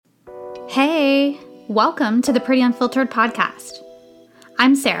Welcome to the Pretty Unfiltered podcast.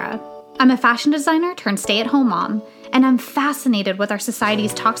 I'm Sarah. I'm a fashion designer turned stay-at-home mom, and I'm fascinated with our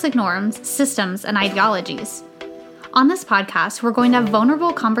society's toxic norms, systems, and ideologies. On this podcast, we're going to have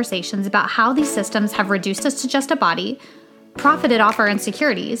vulnerable conversations about how these systems have reduced us to just a body, profited off our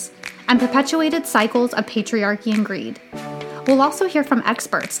insecurities, and perpetuated cycles of patriarchy and greed. We'll also hear from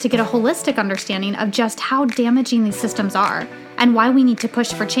experts to get a holistic understanding of just how damaging these systems are and why we need to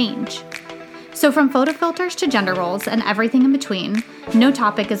push for change. So from photo filters to gender roles and everything in between, no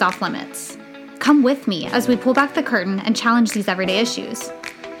topic is off limits. Come with me as we pull back the curtain and challenge these everyday issues.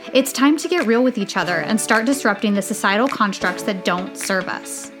 It's time to get real with each other and start disrupting the societal constructs that don't serve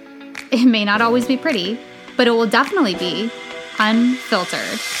us. It may not always be pretty, but it will definitely be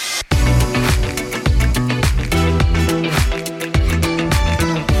unfiltered.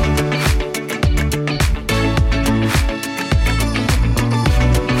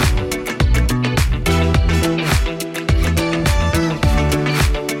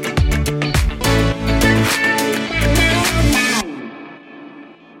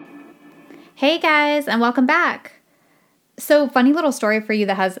 Hey guys, and welcome back. So, funny little story for you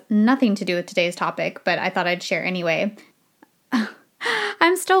that has nothing to do with today's topic, but I thought I'd share anyway.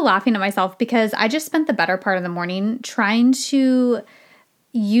 I'm still laughing at myself because I just spent the better part of the morning trying to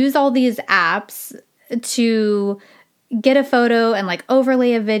use all these apps to get a photo and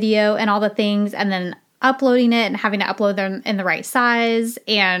overlay a video and all the things, and then uploading it and having to upload them in the right size.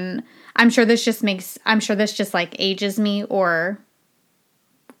 And I'm sure this just ages me or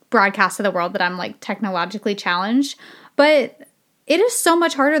broadcast to the world that I'm technologically challenged, but it is so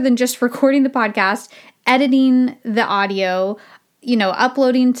much harder than just recording the podcast, editing the audio,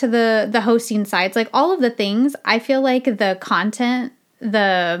 uploading to the hosting sites, all of the things. I feel like the content,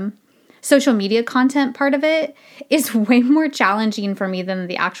 the social media content part of it is way more challenging for me than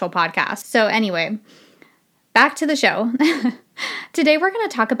the actual podcast. So anyway, back to the show. Today we're going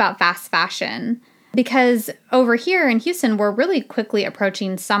to talk about fast fashion. Because over here in Houston, we're really quickly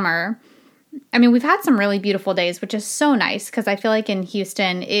approaching summer. I mean, we've had some really beautiful days, which is so nice because I feel like in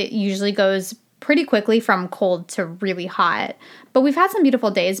Houston, it usually goes pretty quickly from cold to really hot. But we've had some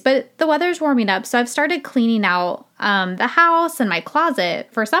beautiful days, but the weather's warming up. So I've started cleaning out the house and my closet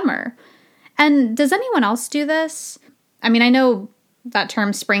for summer. And does anyone else do this? I mean, I know that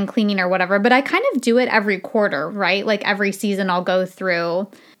term spring cleaning or whatever, but I kind of do it every quarter, right? Every season I'll go through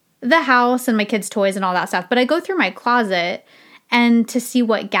the house and my kids' toys and all that stuff. But I go through my closet and to see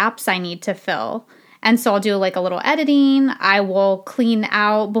what gaps I need to fill. And so I'll do a little editing. I will clean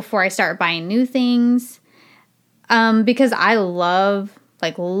out before I start buying new things. Because I love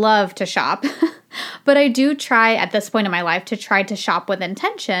to shop. But I do try at this point in my life to try to shop with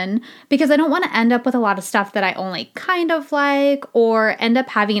intention because I don't want to end up with a lot of stuff that I only kind of like or end up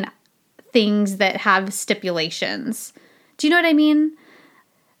having things that have stipulations. Do you know what I mean?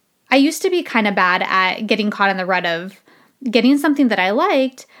 I used to be kind of bad at getting caught in the rut of getting something that I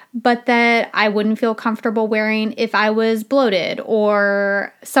liked, but that I wouldn't feel comfortable wearing if I was bloated,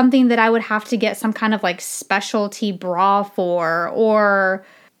 or something that I would have to get some kind of specialty bra for, or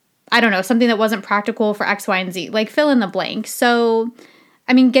I don't know, something that wasn't practical for X, Y, and Z, fill in the blank. So,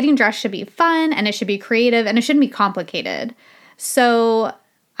 I mean, getting dressed should be fun and it should be creative and it shouldn't be complicated. So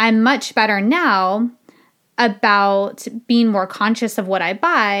I'm much better now about being more conscious of what I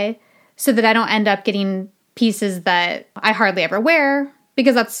buy so that I don't end up getting pieces that I hardly ever wear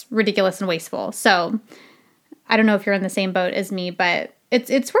because that's ridiculous and wasteful. So I don't know if you're in the same boat as me, but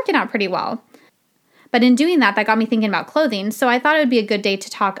it's working out pretty well. But in doing that got me thinking about clothing. So I thought it would be a good day to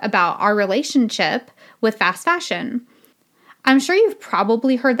talk about our relationship with fast fashion. I'm sure you've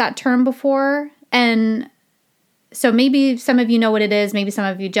probably heard that term before. And so maybe some of you know what it is, maybe some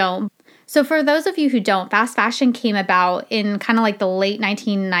of you don't. So for those of you who don't, fast fashion came about in kind of the late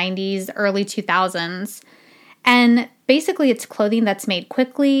 1990s, early 2000s. And basically it's clothing that's made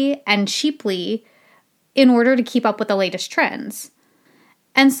quickly and cheaply in order to keep up with the latest trends.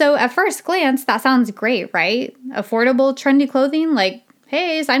 And so at first glance, that sounds great, right? Affordable, trendy clothing,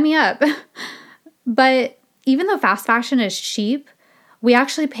 hey, sign me up. But even though fast fashion is cheap, we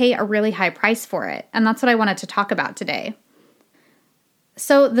actually pay a really high price for it. And that's what I wanted to talk about today.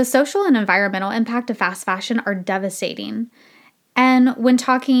 So the social and environmental impact of fast fashion are devastating. And when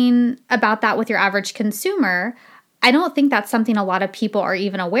talking about that with your average consumer, I don't think that's something a lot of people are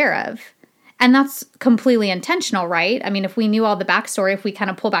even aware of. And that's completely intentional, right? I mean, if we knew all the backstory, if we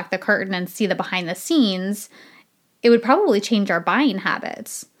kind of pull back the curtain and see the behind the scenes, it would probably change our buying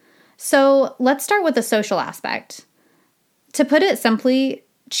habits. So let's start with the social aspect. To put it simply,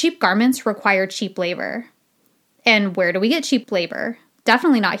 cheap garments require cheap labor. And where do we get cheap labor?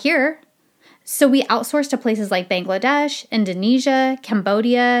 Definitely not here. So we outsource to places like Bangladesh, Indonesia,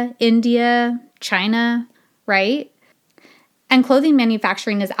 Cambodia, India, China, right? And clothing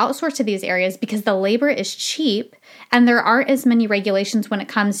manufacturing is outsourced to these areas because the labor is cheap and there aren't as many regulations when it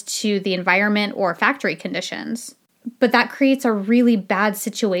comes to the environment or factory conditions. But that creates a really bad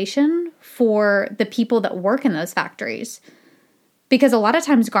situation for the people that work in those factories. Because a lot of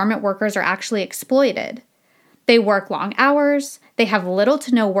times garment workers are actually exploited. They work long hours, they have little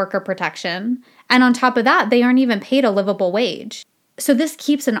to no worker protection, and on top of that, they aren't even paid a livable wage. So this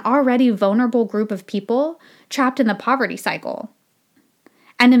keeps an already vulnerable group of people trapped in the poverty cycle.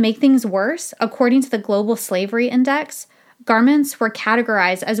 And to make things worse, according to the Global Slavery Index, garments were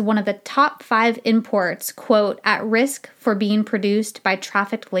categorized as one of the top 5 imports, quote, at risk for being produced by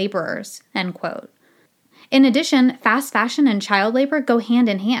trafficked laborers, end quote. In addition, fast fashion and child labor go hand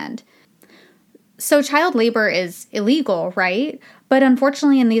in hand. So child labor is illegal, right? But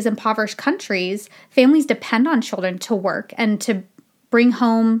unfortunately, in these impoverished countries, families depend on children to work and to bring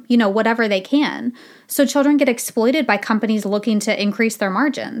home, whatever they can. So children get exploited by companies looking to increase their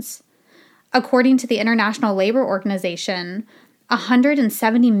margins. According to the International Labor Organization,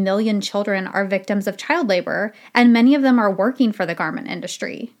 170 million children are victims of child labor, and many of them are working for the garment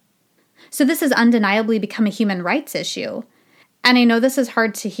industry. So this has undeniably become a human rights issue. And I know this is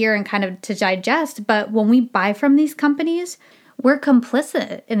hard to hear and kind of to digest, but when we buy from these companies, we're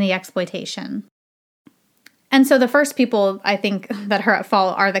complicit in the exploitation. And so the first people, I think, that are at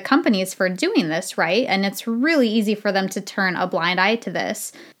fault are the companies for doing this, right? And it's really easy for them to turn a blind eye to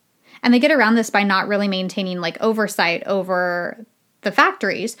this. And they get around this by not really maintaining oversight over the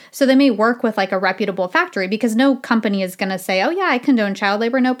factories. So they may work with a reputable factory because no company is going to say, oh yeah, I condone child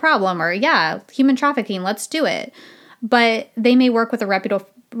labor, no problem. Or yeah, human trafficking, let's do it. But they may work with a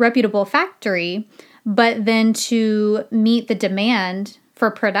reputable factory, but then to meet the demand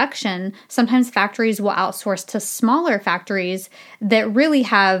for production, sometimes factories will outsource to smaller factories that really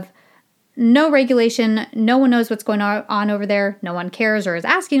have no regulation. No one knows what's going on over there. No one cares or is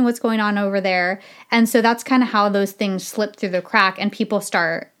asking what's going on over there. And so that's kind of how those things slip through the crack and people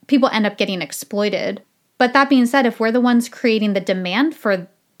end up getting exploited. But that being said, if we're the ones creating the demand for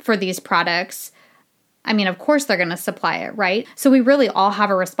these products, of course they're going to supply it, right? So we really all have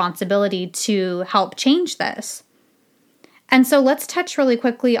a responsibility to help change this. And so let's touch really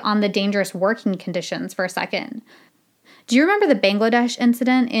quickly on the dangerous working conditions for a second. Do you remember the Bangladesh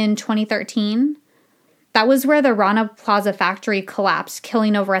incident in 2013? That was where the Rana Plaza factory collapsed,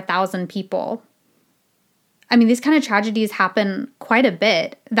 killing over 1,000 people. These kind of tragedies happen quite a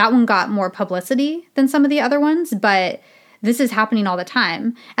bit. That one got more publicity than some of the other ones, but this is happening all the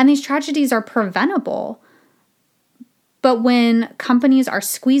time. And these tragedies are preventable. But when companies are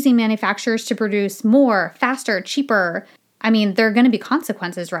squeezing manufacturers to produce more, faster, cheaper, there are going to be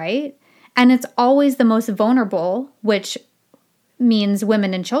consequences, right? And it's always the most vulnerable, which means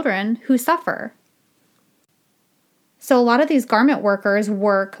women and children, who suffer. So a lot of these garment workers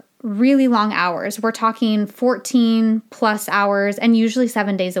work really long hours. We're talking 14 plus hours and usually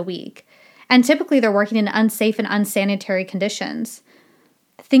 7 days a week. And typically they're working in unsafe and unsanitary conditions.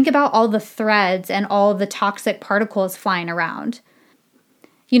 Think about all the threads and all the toxic particles flying around.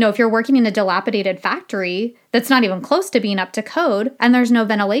 If you're working in a dilapidated factory that's not even close to being up to code and there's no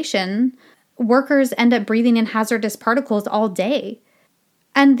ventilation, workers end up breathing in hazardous particles all day.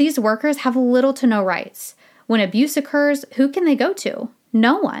 And these workers have little to no rights. When abuse occurs, who can they go to?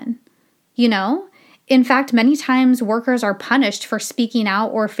 No one. In fact, many times workers are punished for speaking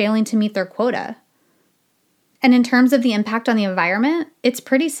out or failing to meet their quota. And in terms of the impact on the environment, it's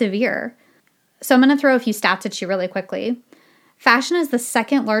pretty severe. So I'm going to throw a few stats at you really quickly. Fashion is the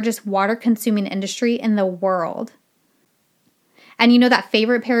second largest water-consuming industry in the world. And that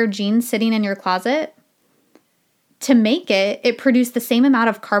favorite pair of jeans sitting in your closet? To make it, it produced the same amount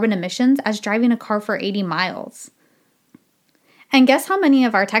of carbon emissions as driving a car for 80 miles. And guess how many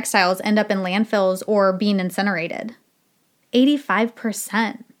of our textiles end up in landfills or being incinerated?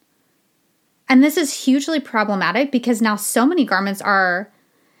 85%. And this is hugely problematic because now so many garments are,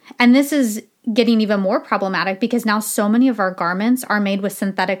 and this is getting even more problematic because now so many of our garments are made with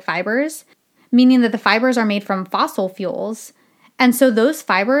synthetic fibers, meaning that the fibers are made from fossil fuels. And so those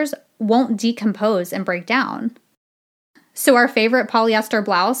fibers won't decompose and break down. So our favorite polyester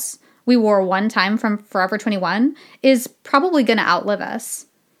blouse we wore one time from Forever 21 is probably going to outlive us.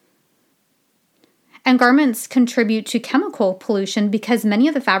 And garments contribute to chemical pollution because many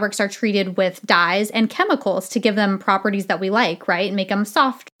of the fabrics are treated with dyes and chemicals to give them properties that we like, right? And make them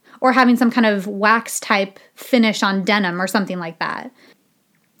soft, or having some kind of wax type finish on denim or something like that.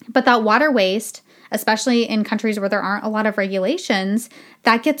 But that water waste, especially in countries where there aren't a lot of regulations,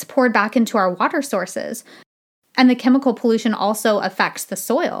 that gets poured back into our water sources. And the chemical pollution also affects the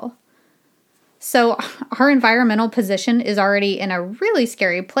soil. So our environmental position is already in a really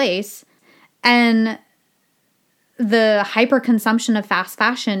scary place. And the hyperconsumption of fast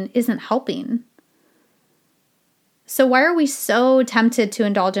fashion isn't helping. So why are we so tempted to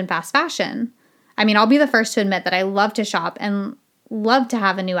indulge in fast fashion? I mean, I'll be the first to admit that I love to shop and love to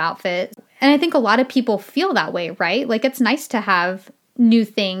have a new outfit. And I think a lot of people feel that way, right? Like, it's nice to have new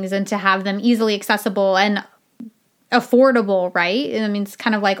things and to have them easily accessible and affordable, right? I mean, it's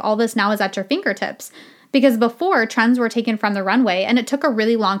kind of like all this now is at your fingertips. Because before, trends were taken from the runway, and it took a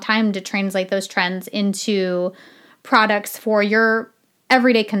really long time to translate those trends into products for your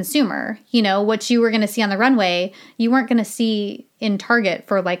everyday consumer. You know, what you were going to see on the runway, you weren't going to see in Target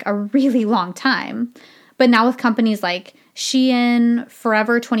for like a really long time. But now with companies like Shein,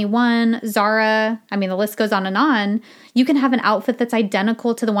 Forever 21, Zara, I mean, the list goes on, you can have an outfit that's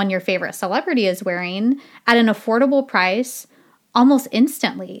identical to the one your favorite celebrity is wearing at an affordable price almost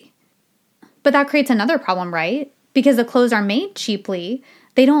instantly. But that creates another problem, right? Because the clothes are made cheaply,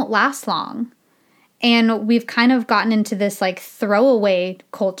 they don't last long. And we've kind of gotten into this like throwaway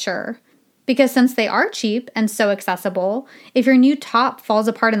culture. Because since they are cheap and so accessible, if your new top falls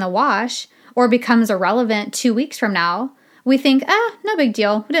apart in the wash or becomes irrelevant 2 weeks from now, we think, no big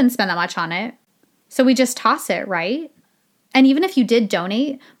deal. We didn't spend that much on it. So we just toss it, right? And even if you did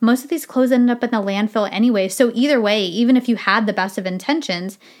donate, most of these clothes end up in the landfill anyway. So either way, even if you had the best of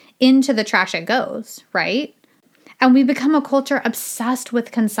intentions, into the trash it goes, right? And we become a culture obsessed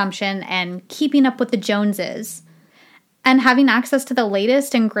with consumption and keeping up with the Joneses. And having access to the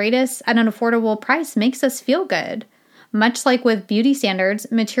latest and greatest at an affordable price makes us feel good. Much like with beauty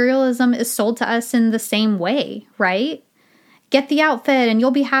standards, materialism is sold to us in the same way, right? Get the outfit and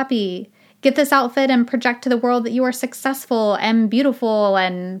you'll be happy. Get this outfit and project to the world that you are successful and beautiful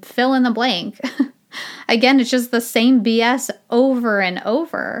and fill in the blank. Again, it's just the same BS over and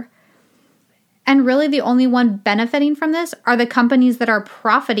over. And really the only one benefiting from this are the companies that are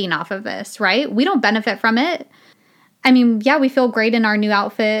profiting off of this, right? We don't benefit from it. I mean, yeah, we feel great in our new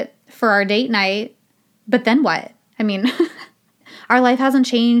outfit for our date night, but then what? I mean, our life hasn't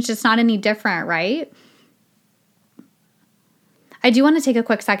changed. It's not any different, right? I do want to take a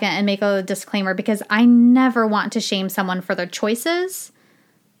quick second and make a disclaimer because I never want to shame someone for their choices.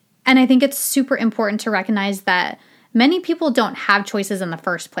 And I think it's super important to recognize that many people don't have choices in the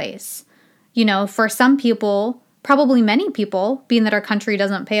first place. You know, for some people, probably many people, being that our country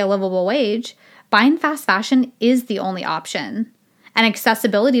doesn't pay a livable wage, buying fast fashion is the only option. And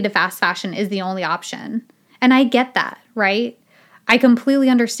accessibility to fast fashion is the only option. And I get that, right? I completely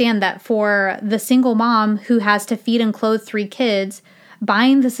understand that for the single mom who has to feed and clothe 3 kids,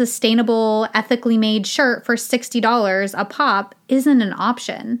 buying the sustainable, ethically made shirt for $60 a pop isn't an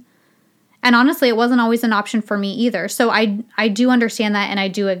option. And honestly, it wasn't always an option for me either. So I do understand that and I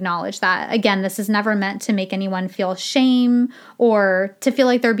do acknowledge that. Again, this is never meant to make anyone feel shame or to feel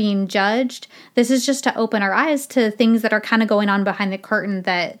like they're being judged. This is just to open our eyes to things that are kind of going on behind the curtain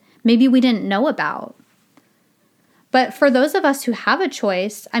that maybe we didn't know about. But for those of us who have a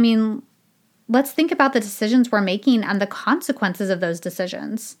choice, I mean, let's think about the decisions we're making and the consequences of those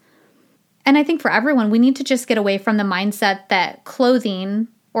decisions. And I think for everyone, we need to just get away from the mindset that clothing,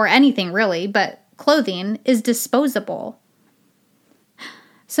 or anything really, but clothing is disposable.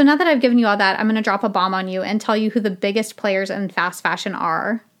 So now that I've given you all that, I'm going to drop a bomb on you and tell you who the biggest players in fast fashion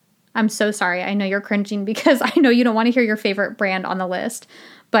are. I'm so sorry. I know you're cringing because I know you don't want to hear your favorite brand on the list,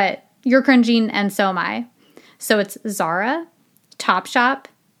 but you're cringing and so am I. So it's Zara, Topshop,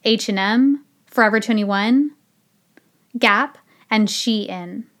 H&M, Forever 21, Gap, and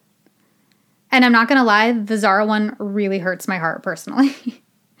Shein. And I'm not going to lie, the Zara one really hurts my heart personally.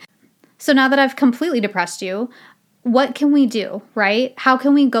 So now that I've completely depressed you, what can we do, right? How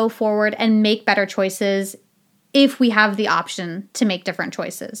can we go forward and make better choices if we have the option to make different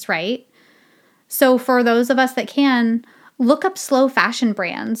choices, right? So for those of us that can, look up slow fashion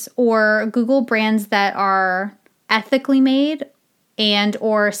brands or Google brands that are ethically made and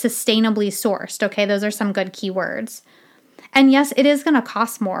or sustainably sourced, okay? Those are some good keywords. And yes, it is going to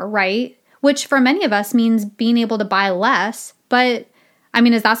cost more, right? Which for many of us means being able to buy less, but I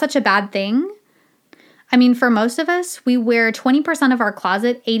mean, is that such a bad thing? I mean, for most of us, we wear 20% of our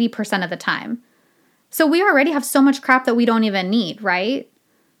closet 80% of the time. So we already have so much crap that we don't even need, right?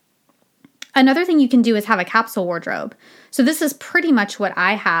 Another thing you can do is have a capsule wardrobe. So this is pretty much what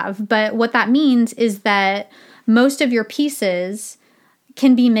I have, but what that means is that most of your pieces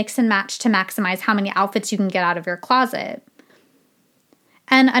can be mix and match to maximize how many outfits you can get out of your closet.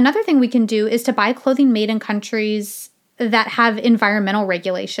 And another thing we can do is to buy clothing made in countries that have environmental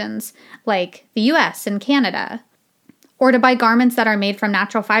regulations, like the US and Canada, or to buy garments that are made from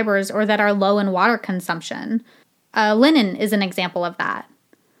natural fibers or that are low in water consumption. Linen is an example of that.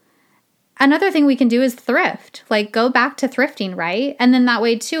 Another thing we can do is thrift, like go back to thrifting, right? And then that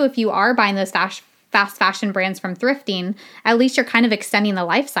way too, if you are buying those fast fashion brands from thrifting, at least you're kind of extending the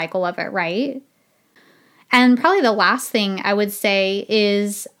life cycle of it, right? And probably the last thing I would say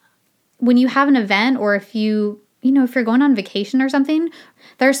is when you have an event, or if if you're going on vacation or something,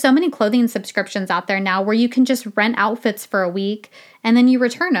 there are so many clothing subscriptions out there now where you can just rent outfits for a week and then you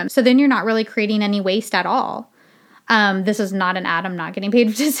return them. So then you're not really creating any waste at all. This is not an ad. I'm not getting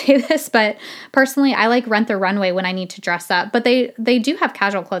paid to say this, but personally, I like Rent the Runway when I need to dress up, but they do have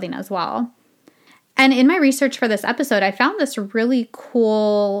casual clothing as well. And in my research for this episode, I found this really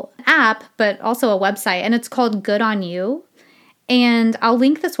cool app, but also a website, and it's called Good On You. And I'll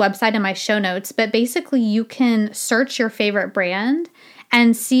link this website in my show notes, but basically you can search your favorite brand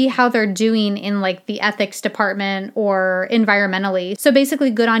and see how they're doing in like the ethics department or environmentally. So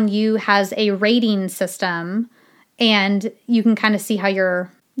basically Good On You has a rating system, and you can kind of see how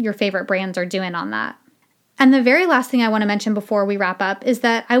your favorite brands are doing on that. And the very last thing I want to mention before we wrap up is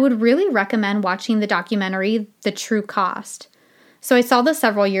that I would really recommend watching the documentary, The True Cost. So I saw this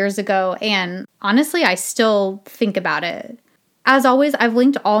several years ago, and honestly, I still think about it. As always, I've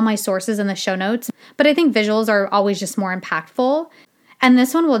linked all my sources in the show notes, but I think visuals are always just more impactful. And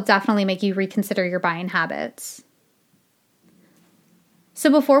this one will definitely make you reconsider your buying habits. So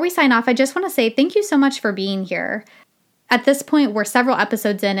before we sign off, I just want to say thank you so much for being here. At this point, we're several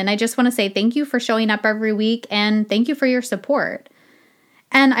episodes in, and I just want to say thank you for showing up every week, and thank you for your support.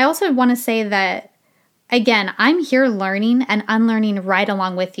 And I also want to say that, again, I'm here learning and unlearning right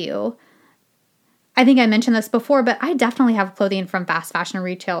along with you. I think I mentioned this before, but I definitely have clothing from fast fashion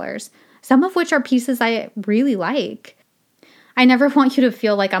retailers, some of which are pieces I really like. I never want you to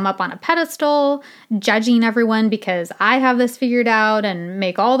feel like I'm up on a pedestal, judging everyone because I have this figured out and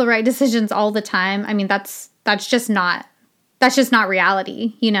make all the right decisions all the time. I mean, that's just not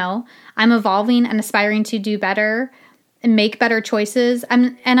reality, you know? I'm evolving and aspiring to do better and make better choices,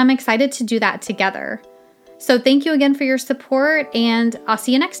 and I'm excited to do that together. So thank you again for your support, and I'll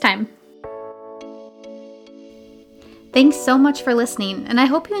see you next time. Thanks so much for listening, and I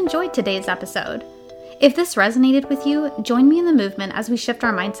hope you enjoyed today's episode. If this resonated with you, join me in the movement as we shift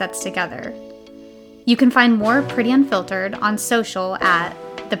our mindsets together. You can find more Pretty Unfiltered on social at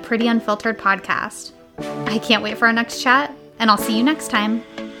the Pretty Unfiltered Podcast. I can't wait for our next chat, and I'll see you next time.